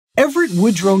Everett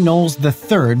Woodrow Knowles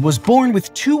III was born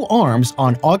with 2 arms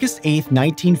on August 8,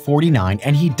 1949,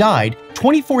 and he died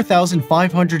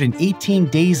 24,518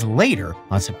 days later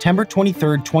on September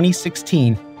 23,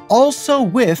 2016, also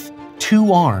with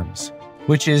 2 arms,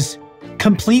 which is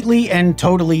completely and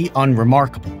totally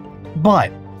unremarkable.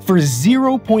 But for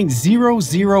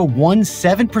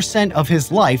 0.0017% of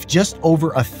his life, just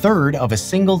over a third of a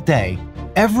single day,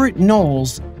 Everett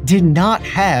Knowles did not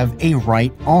have a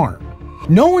right arm.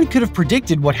 No one could have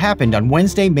predicted what happened on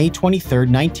Wednesday, May 23,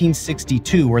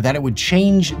 1962, or that it would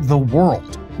change the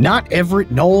world. Not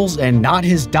Everett Knowles and not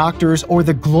his doctors or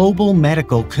the global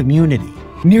medical community.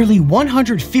 Nearly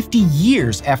 150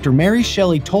 years after Mary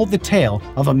Shelley told the tale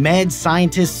of a mad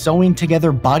scientist sewing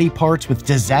together body parts with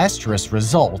disastrous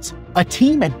results, a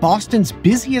team at Boston's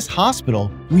busiest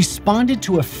hospital responded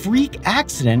to a freak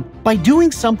accident by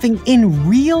doing something in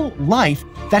real life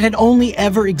that had only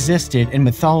ever existed in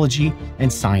mythology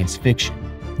and science fiction.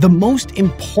 The most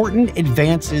important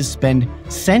advances spend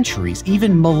centuries,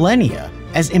 even millennia,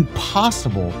 as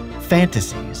impossible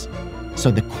fantasies.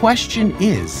 So the question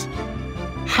is,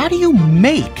 how do you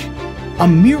make a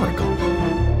miracle?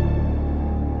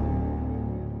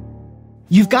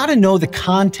 You've got to know the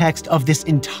context of this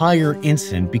entire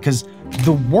incident because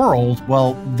the world,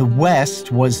 well, the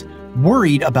West, was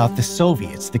worried about the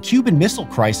Soviets. The Cuban Missile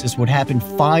Crisis would happen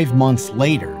 5 months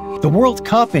later. The World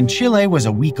Cup in Chile was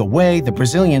a week away, the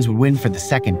Brazilians would win for the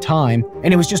 2nd time,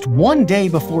 and it was just 1 day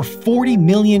before 40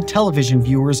 million television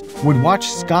viewers would watch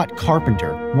Scott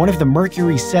Carpenter, one of the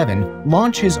Mercury 7,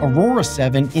 launch his Aurora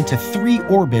 7 into 3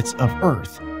 orbits of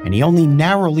Earth, and he only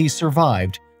narrowly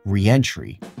survived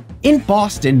re-entry. In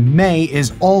Boston, May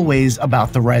is always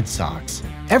about the Red Sox.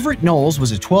 Everett Knowles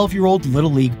was a 12-year-old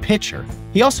Little League pitcher.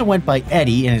 He also went by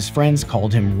Eddie, and his friends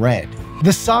called him Red.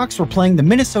 The Sox were playing the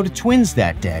Minnesota Twins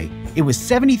that day. It was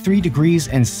 73 degrees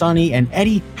and sunny, and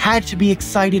Eddie had to be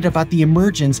excited about the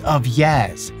emergence of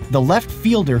Yaz, the left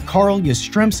fielder Carl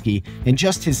Yastrzemski, in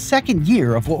just his 2nd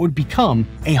year of what would become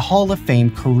a Hall of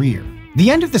Fame career. The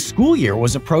end of the school year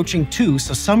was approaching too,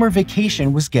 so summer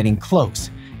vacation was getting close.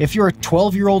 If you're a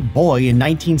 12-year-old boy in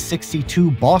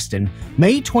 1962 Boston,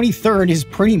 May 23rd is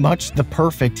pretty much the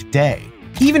perfect day.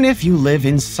 Even if you live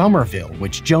in Somerville,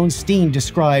 which Joan Steen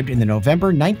described in the November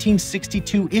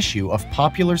 1962 issue of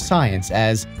Popular Science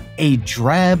as a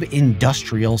drab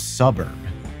industrial suburb.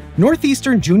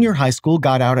 Northeastern Junior High School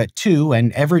got out at 2,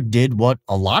 and Everett did what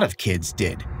a lot of kids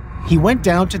did. He went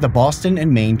down to the Boston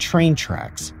and Maine train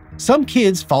tracks. Some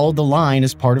kids followed the line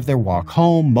as part of their walk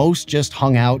home, most just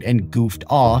hung out and goofed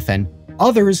off, and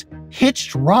others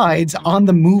hitched rides on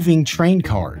the moving train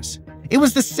cars. It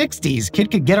was the 60s, kid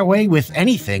could get away with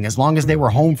anything as long as they were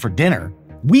home for dinner.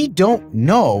 We don't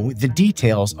know the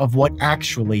details of what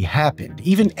actually happened.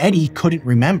 Even Eddie couldn't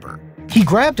remember. He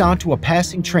grabbed onto a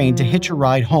passing train to hitch a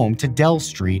ride home to Dell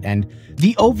Street, and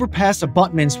the overpass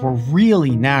abutments were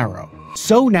really narrow.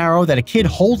 So narrow that a kid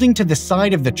holding to the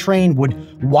side of the train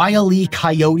would Wile E.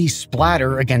 Coyote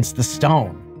splatter against the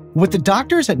stone. What the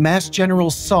doctors at Mass General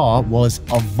saw was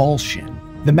avulsion,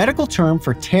 the medical term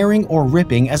for tearing or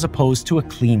ripping as opposed to a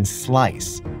clean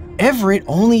slice. Everett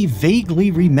only vaguely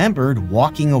remembered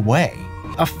walking away.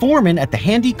 A foreman at the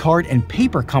Handy Card and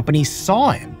Paper Company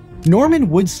saw him. Norman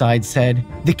Woodside said,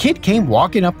 "The kid came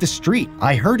walking up the street.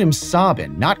 I heard him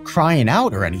sobbing, not crying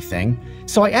out or anything.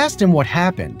 So I asked him what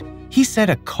happened. He said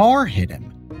a car hit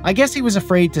him. I guess he was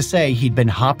afraid to say he'd been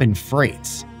hopping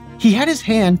freights. He had his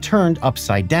hand turned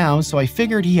upside down, so I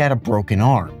figured he had a broken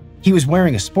arm. He was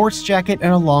wearing a sports jacket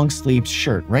and a long-sleeved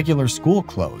shirt, regular school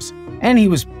clothes, and he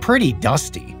was pretty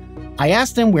dusty. I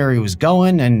asked him where he was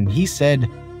going, and he said,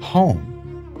 home.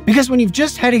 Because when you've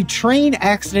just had a train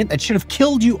accident that should have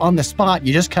killed you on the spot,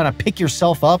 you just kind of pick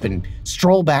yourself up and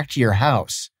stroll back to your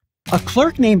house." A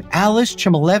clerk named Alice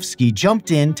Chmielewski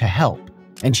jumped in to help,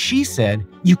 and she said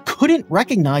you couldn't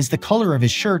recognize the color of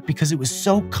his shirt because it was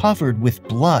so covered with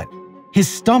blood. His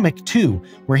stomach, too,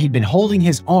 where he'd been holding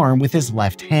his arm with his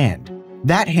left hand.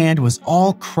 That hand was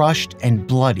all crushed and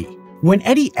bloody. When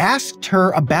Eddie asked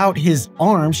her about his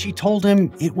arm, she told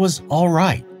him it was all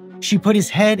right. She put his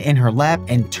head in her lap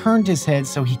and turned his head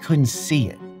so he couldn't see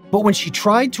it. But when she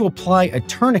tried to apply a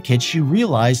tourniquet, she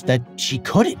realized that she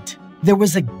couldn't. There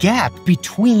was a gap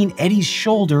between Eddie's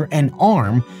shoulder and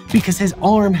arm because his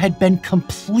arm had been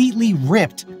completely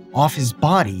ripped off his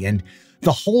body, and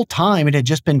the whole time it had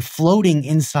just been floating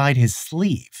inside his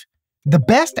sleeve. The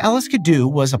best Alice could do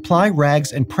was apply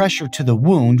rags and pressure to the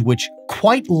wound, which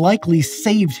quite likely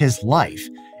saved his life,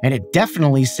 and it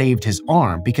definitely saved his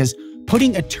arm because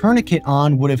putting a tourniquet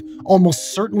on would have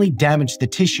almost certainly damaged the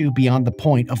tissue beyond the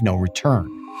point of no return.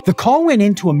 The call went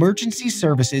into emergency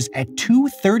services at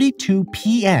 2:32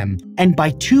 p.m., and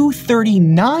by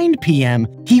 2:39 p.m.,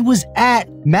 he was at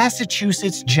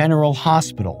Massachusetts General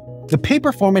Hospital. The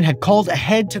paper foreman had called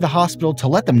ahead to the hospital to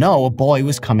let them know a boy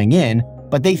was coming in,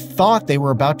 but they thought they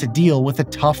were about to deal with a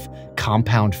tough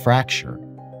compound fracture.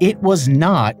 It was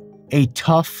not a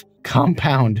tough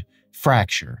compound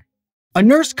fracture. A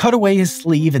nurse cut away his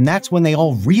sleeve, and that's when they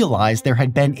all realized there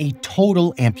had been a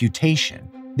total amputation.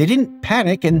 They didn't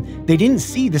panic, and they didn't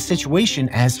see the situation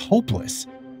as hopeless.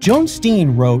 Joan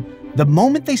Steen wrote, "The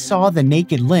moment they saw the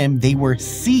naked limb, they were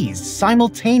seized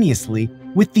simultaneously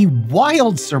with the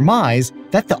wild surmise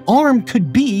that the arm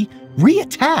could be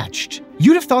reattached."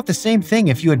 "You'd have thought the same thing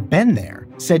if you had been there,"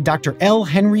 said Dr. L.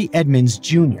 Henry Edmonds,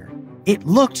 Jr. "It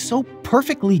looked so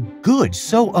perfectly good,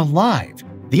 so alive.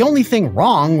 The only thing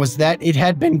wrong was that it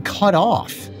had been cut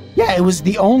off." Yeah, it was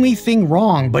the only thing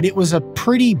wrong, but it was a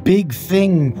pretty big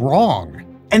thing wrong.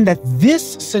 And that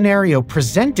this scenario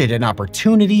presented an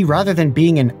opportunity rather than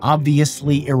being an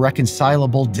obviously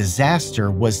irreconcilable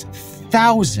disaster was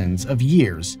thousands of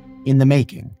years in the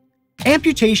making.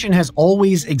 Amputation has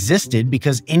always existed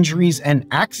because injuries and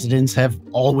accidents have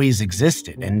always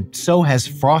existed, and so has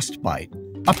frostbite.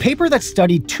 A paper that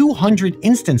studied 200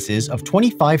 instances of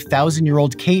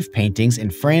 25,000-year-old cave paintings in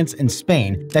France and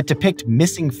Spain that depict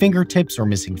missing fingertips or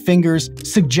missing fingers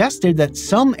suggested that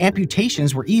some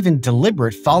amputations were even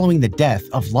deliberate following the death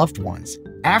of loved ones.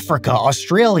 Africa,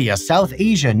 Australia, South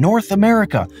Asia, North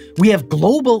America. We have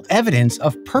global evidence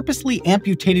of purposely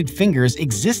amputated fingers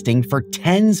existing for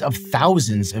tens of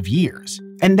thousands of years.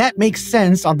 And that makes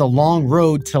sense on the long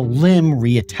road to limb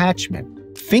reattachment.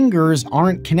 Fingers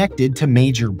aren't connected to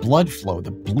major blood flow.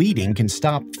 The bleeding can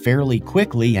stop fairly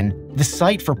quickly, and the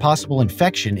site for possible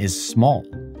infection is small.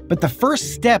 But the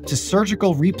first step to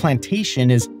surgical replantation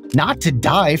is not to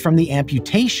die from the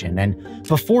amputation, and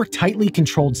before tightly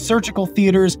controlled surgical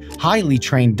theaters, highly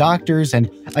trained doctors, and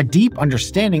a deep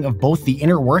understanding of both the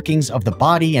inner workings of the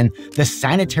body and the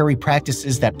sanitary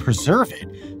practices that preserve it,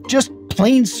 just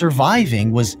plain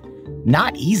surviving was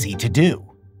not easy to do.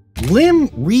 Limb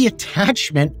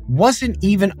reattachment wasn't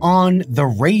even on the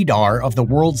radar of the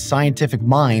world's scientific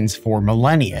minds for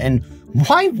millennia, and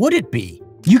why would it be?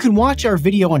 You can watch our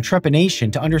video on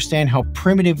trepanation to understand how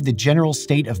primitive the general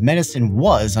state of medicine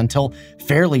was until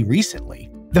fairly recently.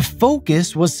 The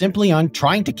focus was simply on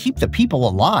trying to keep the people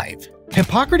alive.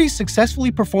 Hippocrates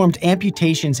successfully performed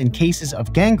amputations in cases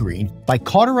of gangrene by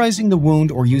cauterizing the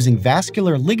wound or using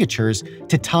vascular ligatures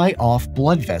to tie off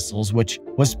blood vessels, which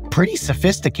was pretty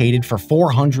sophisticated for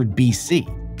 400 BC.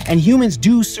 And humans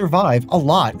do survive a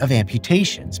lot of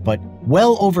amputations, but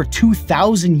well over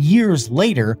 2,000 years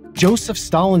later, Joseph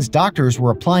Stalin's doctors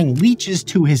were applying leeches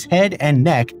to his head and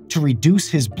neck to reduce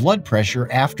his blood pressure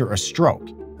after a stroke.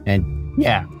 And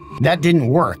yeah, that didn't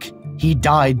work. He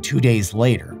died 2 days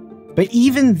later. But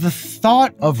even the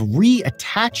thought of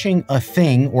reattaching a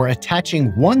thing or attaching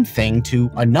one thing to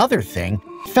another thing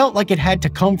felt like it had to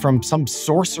come from some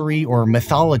sorcery or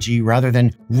mythology rather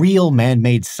than real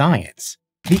man-made science.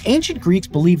 The ancient Greeks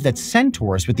believed that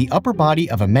centaurs with the upper body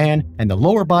of a man and the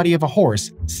lower body of a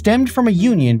horse stemmed from a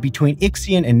union between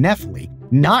Ixion and Nephili,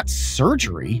 not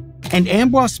surgery. And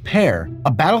Ambroise Père,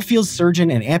 a battlefield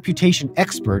surgeon and amputation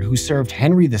expert who served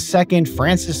Henry II,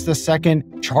 Francis II,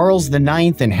 Charles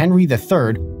IX, and Henry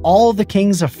III, all the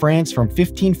kings of France from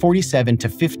 1547 to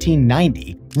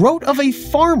 1590, wrote of a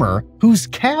farmer whose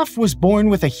calf was born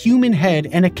with a human head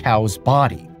and a cow's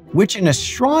body, which an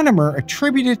astronomer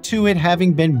attributed to it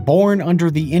having been born under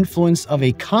the influence of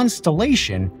a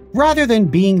constellation rather than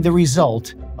being the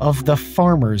result of the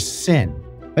farmer's sin.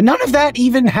 But none of that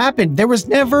even happened. There was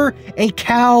never a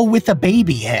cow with a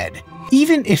baby head.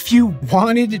 Even if you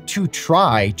wanted to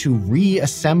try to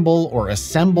reassemble or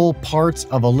assemble parts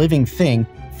of a living thing,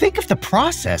 think of the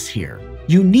process here.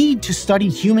 You need to study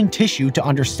human tissue to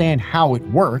understand how it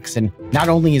works, and not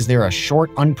only is there a short,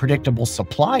 unpredictable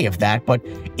supply of that, but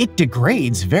it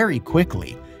degrades very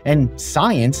quickly, and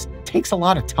science takes a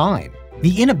lot of time.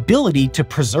 The inability to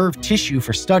preserve tissue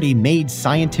for study made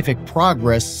scientific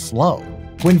progress slow.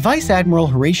 When Vice Admiral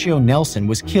Horatio Nelson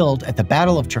was killed at the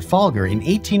Battle of Trafalgar in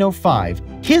 1805,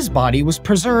 his body was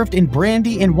preserved in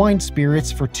brandy and wine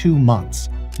spirits for 2 months.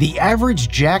 The average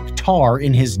Jack Tar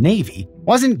in his Navy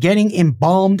wasn't getting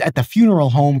embalmed at the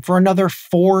funeral home for another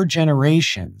 4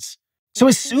 generations. So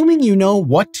assuming you know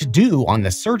what to do on the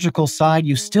surgical side,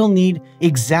 you still need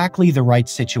exactly the right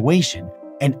situation.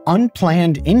 An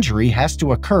unplanned injury has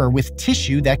to occur with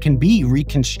tissue that can be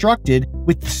reconstructed,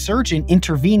 with the surgeon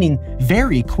intervening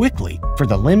very quickly for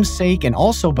the limb's sake and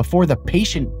also before the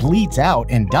patient bleeds out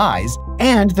and dies,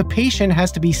 and the patient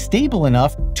has to be stable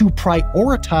enough to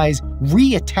prioritize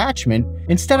reattachment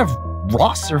instead of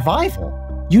raw survival.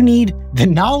 You need the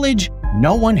knowledge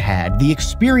no one had, the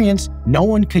experience no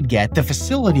one could get, the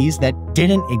facilities that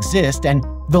didn't exist, and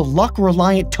the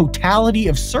luck-reliant totality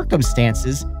of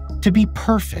circumstances to be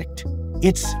perfect.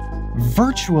 It's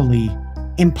virtually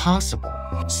impossible.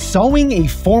 Sewing a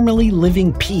formerly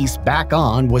living piece back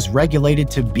on was regulated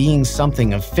to being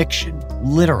something of fiction,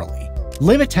 literally.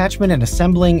 Limb attachment and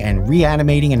assembling and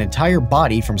reanimating an entire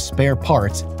body from spare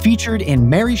parts featured in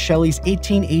Mary Shelley's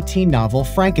 1818 novel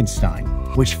Frankenstein,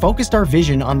 which focused our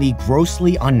vision on the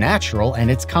grossly unnatural and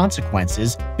its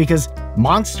consequences because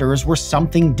monsters were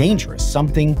something dangerous,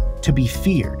 something to be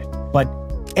feared. But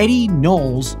Eddy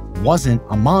Knowles wasn't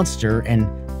a monster, and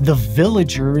the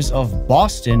villagers of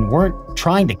Boston weren't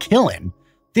trying to kill him.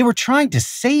 They were trying to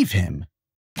save him.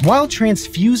 While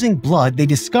transfusing blood, they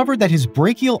discovered that his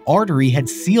brachial artery had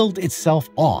sealed itself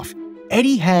off.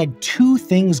 Eddy had two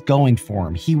things going for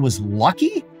him. He was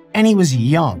lucky, and he was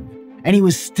young, and he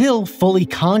was still fully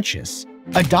conscious.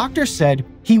 A doctor said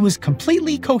he was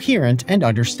completely coherent and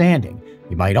understanding.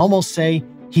 You might almost say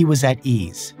he was at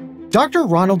ease. Dr.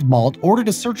 Ronald Malt ordered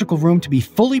a surgical room to be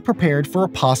fully prepared for a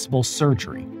possible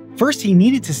surgery. First, he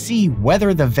needed to see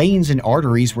whether the veins and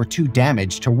arteries were too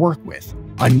damaged to work with.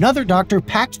 Another doctor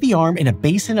packed the arm in a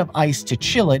basin of ice to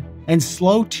chill it and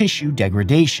slow tissue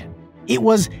degradation. It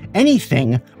was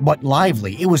anything but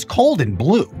lively. It was cold and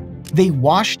blue. They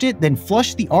washed it, then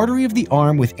flushed the artery of the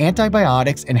arm with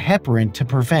antibiotics and heparin to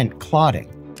prevent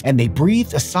clotting. And they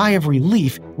breathed a sigh of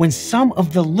relief when some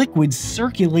of the liquids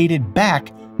circulated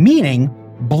back, meaning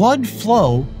blood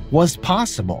flow was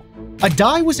possible. A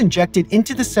dye was injected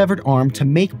into the severed arm to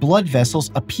make blood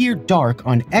vessels appear dark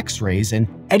on x-rays, and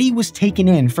Eddy was taken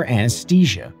in for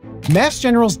anesthesia. Mass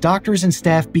General's doctors and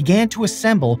staff began to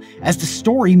assemble as the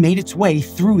story made its way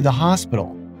through the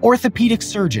hospital. Orthopedic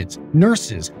surgeons,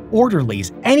 nurses,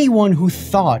 orderlies, anyone who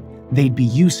thought they'd be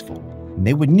useful. And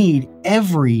they would need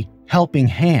every helping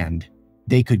hand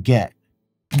they could get.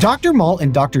 Dr. Malt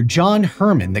and Dr. John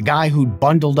Herman, the guy who'd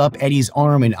bundled up Eddy's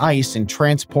arm in ice and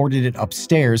transported it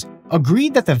upstairs,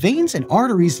 agreed that the veins and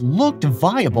arteries looked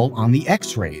viable on the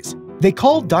x-rays. They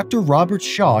called Dr. Robert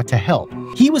Shaw to help.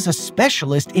 He was a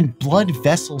specialist in blood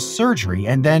vessel surgery,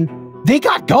 and then they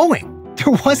got going.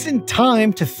 There wasn't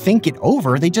time to think it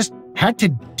over, they just had to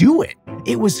do it.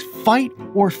 It was fight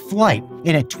or flight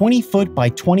in a 20-foot by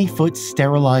 20-foot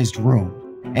sterilized room.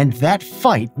 And that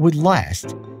fight would last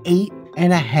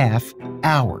 8.5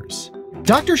 hours.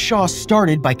 Dr. Shaw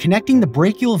started by connecting the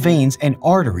brachial veins and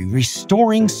artery.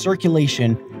 Restoring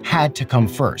circulation had to come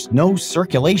first. No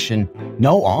circulation,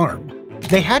 no arm.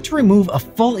 They had to remove a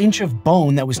full inch of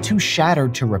bone that was too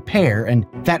shattered to repair, and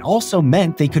that also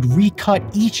meant they could recut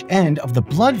each end of the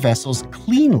blood vessels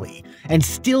cleanly and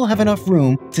still have enough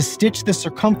room to stitch the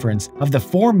circumference of the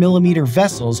 4mm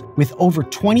vessels with over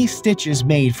 20 stitches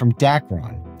made from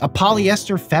Dacron, a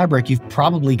polyester fabric you've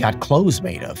probably got clothes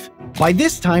made of. By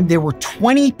this time, there were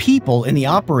 20 people in the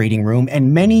operating room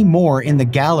and many more in the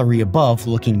gallery above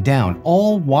looking down,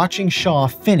 all watching Shaw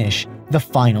finish the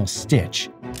final stitch.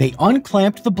 They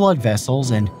unclamped the blood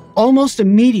vessels, and almost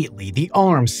immediately the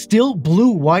arm, still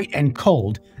blue-white and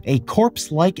cold, a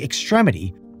corpse-like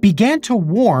extremity, began to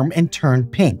warm and turn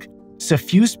pink,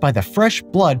 suffused by the fresh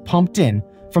blood pumped in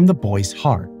from the boy's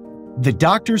heart. The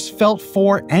doctors felt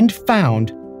for and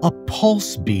found a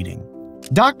pulse beating.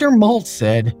 Dr. Malt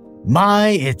said, "My,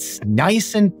 it's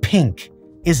nice and pink,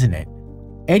 isn't it?"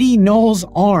 Eddy Knowles'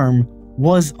 arm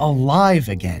was alive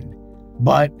again,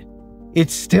 but it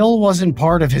still wasn't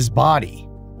part of his body.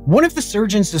 One of the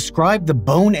surgeons described the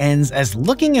bone ends as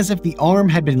looking as if the arm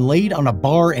had been laid on a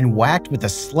bar and whacked with a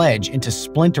sledge into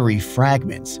splintery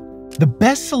fragments. The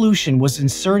best solution was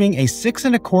inserting a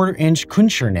 6¼ inch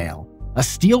Kuncher nail, a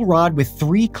steel rod with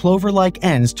 3 clover-like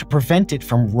ends to prevent it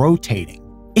from rotating.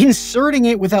 Inserting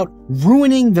it without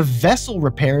ruining the vessel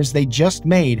repairs they just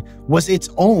made was its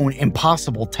own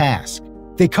impossible task.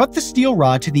 They cut the steel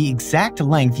rod to the exact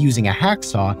length using a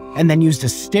hacksaw and then used a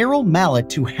sterile mallet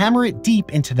to hammer it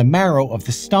deep into the marrow of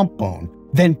the stump bone,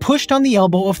 then pushed on the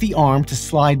elbow of the arm to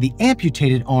slide the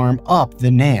amputated arm up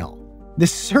the nail. The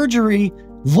surgery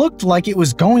looked like it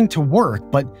was going to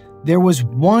work, but there was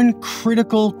one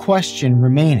critical question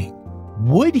remaining.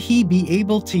 Would he be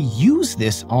able to use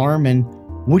this arm, and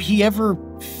would he ever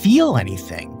feel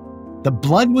anything? The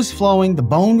blood was flowing, the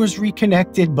bone was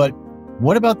reconnected, but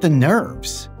what about the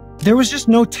nerves? There was just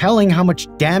no telling how much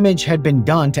damage had been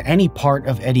done to any part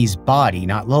of Eddy's body,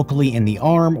 not locally in the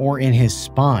arm or in his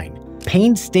spine.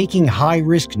 Painstaking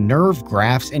high-risk nerve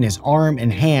grafts in his arm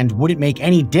and hand wouldn't make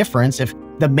any difference if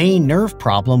the main nerve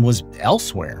problem was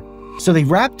elsewhere. So they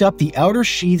wrapped up the outer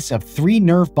sheaths of 3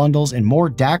 nerve bundles in more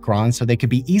Dacron so they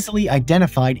could be easily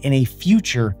identified in a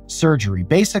future surgery.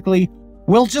 Basically,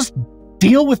 we'll just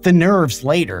deal with the nerves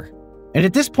later. And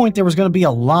at this point, there was going to be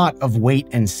a lot of wait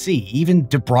and see. Even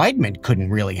debridement couldn't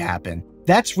really happen.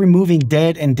 That's removing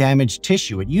dead and damaged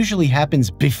tissue. It usually happens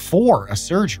before a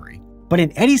surgery. But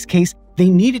in Eddy's case, they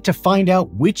needed to find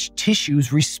out which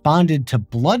tissues responded to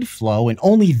blood flow, and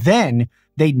only then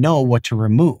they'd know what to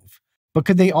remove. But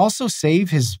could they also save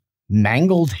his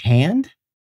mangled hand?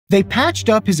 They patched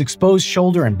up his exposed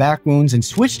shoulder and back wounds and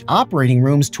switched operating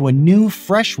rooms to a new,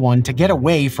 fresh one to get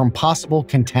away from possible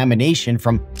contamination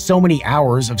from so many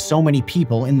hours of so many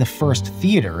people in the first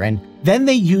theater. And then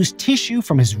they used tissue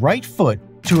from his right foot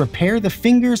to repair the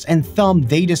fingers and thumb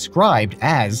they described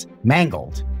as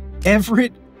mangled.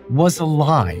 Everett was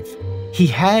alive. He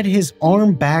had his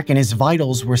arm back and his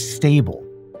vitals were stable.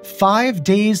 5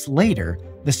 days later,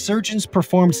 the surgeons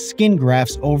performed skin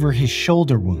grafts over his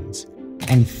shoulder wounds.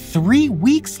 And 3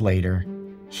 weeks later,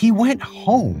 he went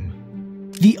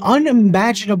home. The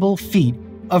unimaginable feat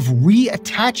of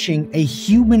reattaching a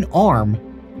human arm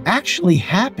actually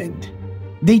happened.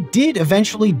 They did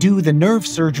eventually do the nerve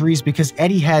surgeries because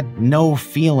Eddy had no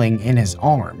feeling in his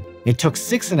arm. It took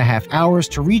 6.5 hours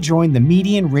to rejoin the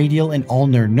median, radial, and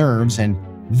ulnar nerves, and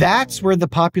that's where the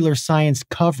popular science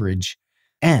coverage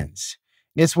ends.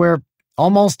 It's where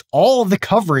almost all of the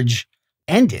coverage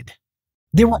ended.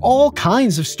 There were all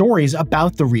kinds of stories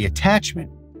about the reattachment.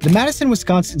 The Madison,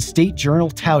 Wisconsin State Journal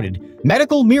touted,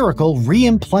 "Medical miracle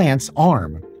reimplants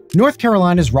arm." North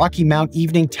Carolina's Rocky Mount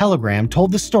Evening Telegram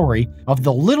told the story of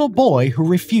the little boy who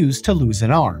refused to lose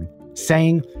an arm,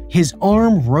 saying his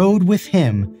arm rode with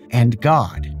him and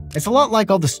God. It's a lot like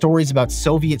all the stories about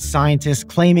Soviet scientists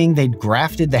claiming they'd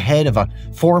grafted the head of a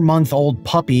 4-month-old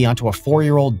puppy onto a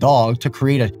 4-year-old dog to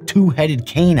create a 2-headed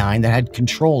canine that had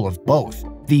control of both.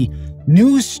 The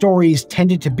news stories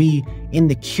tended to be in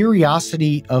the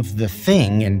curiosity of the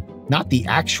thing and not the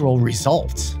actual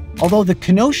results. Although the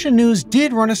Kenosha News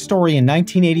did run a story in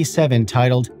 1987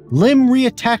 titled "Limb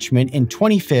Reattachment in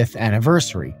 25th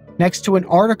Anniversary," next to an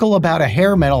article about a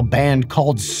hair metal band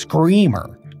called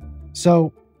Screamer.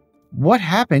 So, what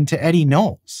happened to Eddy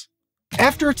Knowles?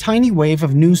 After a tiny wave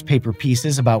of newspaper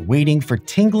pieces about waiting for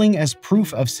tingling as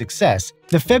proof of success,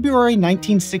 the February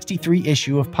 1963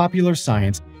 issue of Popular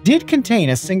Science did contain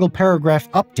a single-paragraph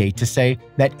update to say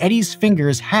that Eddy's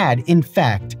fingers had, in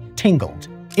fact, tingled.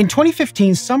 In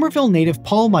 2015, Somerville native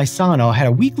Paul Maisano had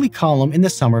a weekly column in the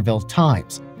Somerville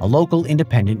Times, a local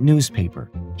independent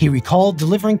newspaper. He recalled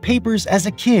delivering papers as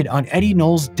a kid on Eddy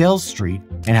Knowles' Dell Street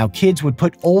and how kids would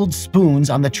put old spoons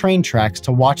on the train tracks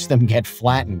to watch them get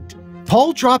flattened.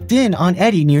 Paul dropped in on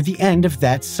Eddy near the end of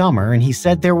that summer, and he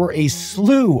said there were a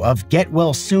slew of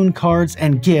get-well-soon cards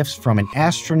and gifts from an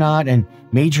astronaut and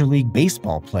Major League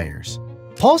Baseball players.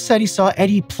 Paul said he saw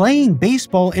Eddy playing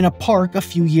baseball in a park a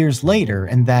few years later,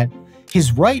 and that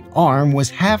his right arm was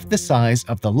half the size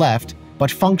of the left,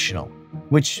 but functional,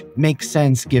 which makes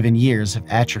sense given years of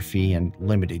atrophy and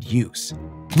limited use.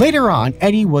 Later on,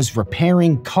 Eddy was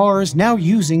repairing cars, now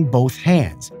using both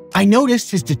hands. I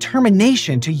noticed his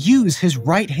determination to use his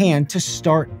right hand to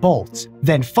start bolts,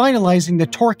 then finalizing the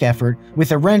torque effort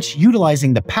with a wrench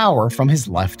utilizing the power from his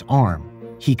left arm.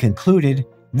 He concluded,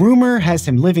 "Rumor has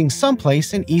him living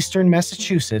someplace in eastern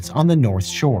Massachusetts on the North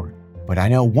Shore. But I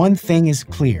know one thing is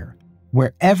clear.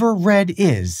 Wherever Red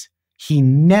is, he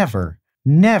never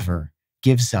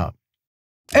gives up."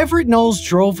 Everett Knowles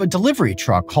drove a delivery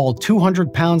truck, hauled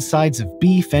 200-pound sides of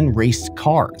beef, and raced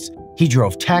cars. He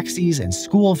drove taxis and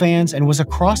school vans and was a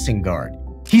crossing guard.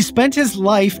 He spent his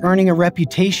life earning a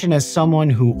reputation as someone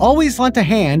who always lent a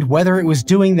hand, whether it was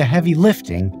doing the heavy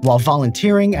lifting while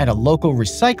volunteering at a local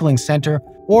recycling center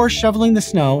or shoveling the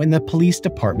snow in the police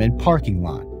department parking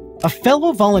lot. A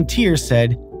fellow volunteer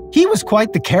said, "He was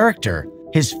quite the character.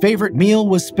 His favorite meal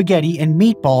was spaghetti and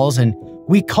meatballs, and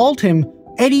we called him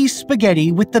Eddy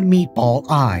Spaghetti with the Meatball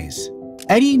Eyes."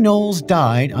 Eddy Knowles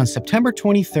died on September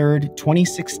 23,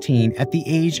 2016 at the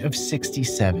age of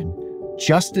 67,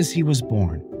 just as he was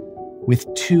born,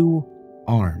 with 2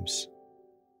 arms.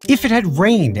 If it had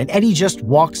rained and Eddy just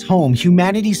walks home,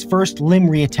 humanity's first limb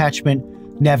reattachment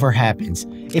never happens.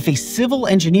 If a civil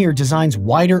engineer designs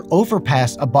wider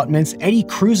overpass abutments, Eddy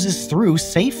cruises through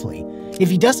safely. If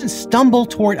he doesn't stumble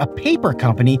toward a paper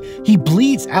company, he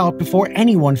bleeds out before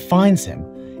anyone finds him.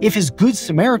 If his Good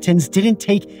Samaritans didn't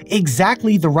take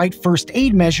exactly the right first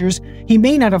aid measures, he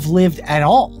may not have lived at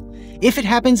all. If it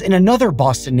happens in another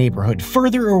Boston neighborhood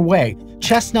further away,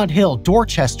 Chestnut Hill,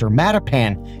 Dorchester,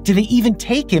 Mattapan, do they even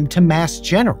take him to Mass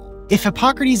General? If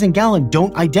Hippocrates and Galen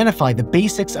don't identify the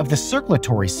basics of the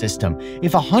circulatory system,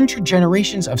 if 100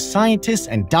 generations of scientists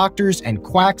and doctors and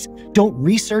quacks don't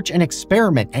research and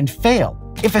experiment and fail,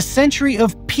 if a century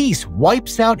of peace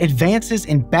wipes out advances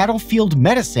in battlefield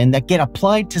medicine that get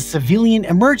applied to civilian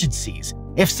emergencies,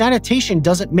 if sanitation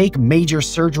doesn't make major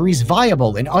surgeries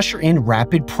viable and usher in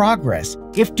rapid progress,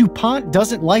 if DuPont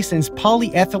doesn't license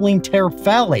polyethylene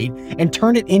terephthalate and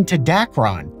turn it into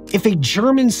Dacron, if a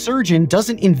German surgeon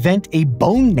doesn't invent a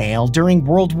bone nail during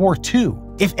World War II,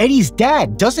 if Eddie's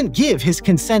dad doesn't give his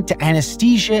consent to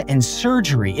anesthesia and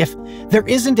surgery, if there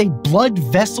isn't a blood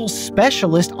vessel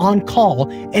specialist on call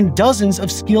and dozens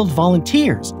of skilled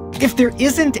volunteers, if there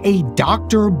isn't a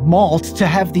Dr. Malt to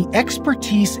have the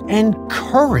expertise and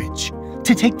courage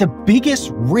to take the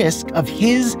biggest risk of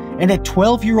his and a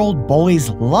 12-year-old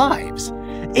boy's lives,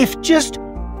 if just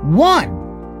one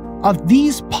of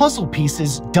these puzzle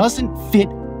pieces doesn't fit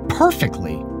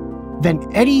perfectly, then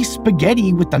Eddie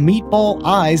Spaghetti with the meatball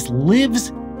eyes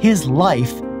lives his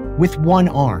life with one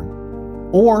arm.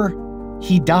 Or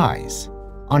he dies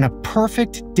on a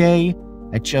perfect day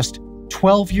at just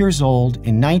 12 years old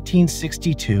in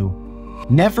 1962,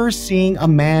 never seeing a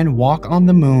man walk on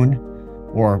the moon,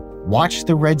 or watch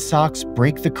the Red Sox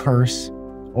break the curse,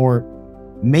 or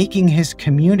making his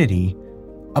community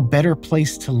a better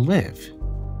place to live.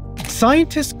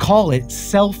 Scientists call it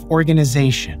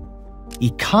self-organization.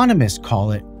 Economists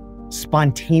call it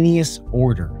spontaneous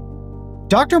order.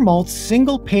 Dr. Malt's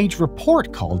single-page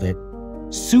report called it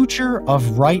suture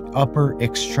of right upper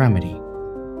extremity.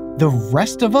 The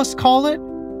rest of us call it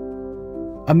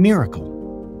a miracle.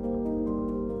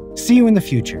 See you in the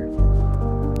future.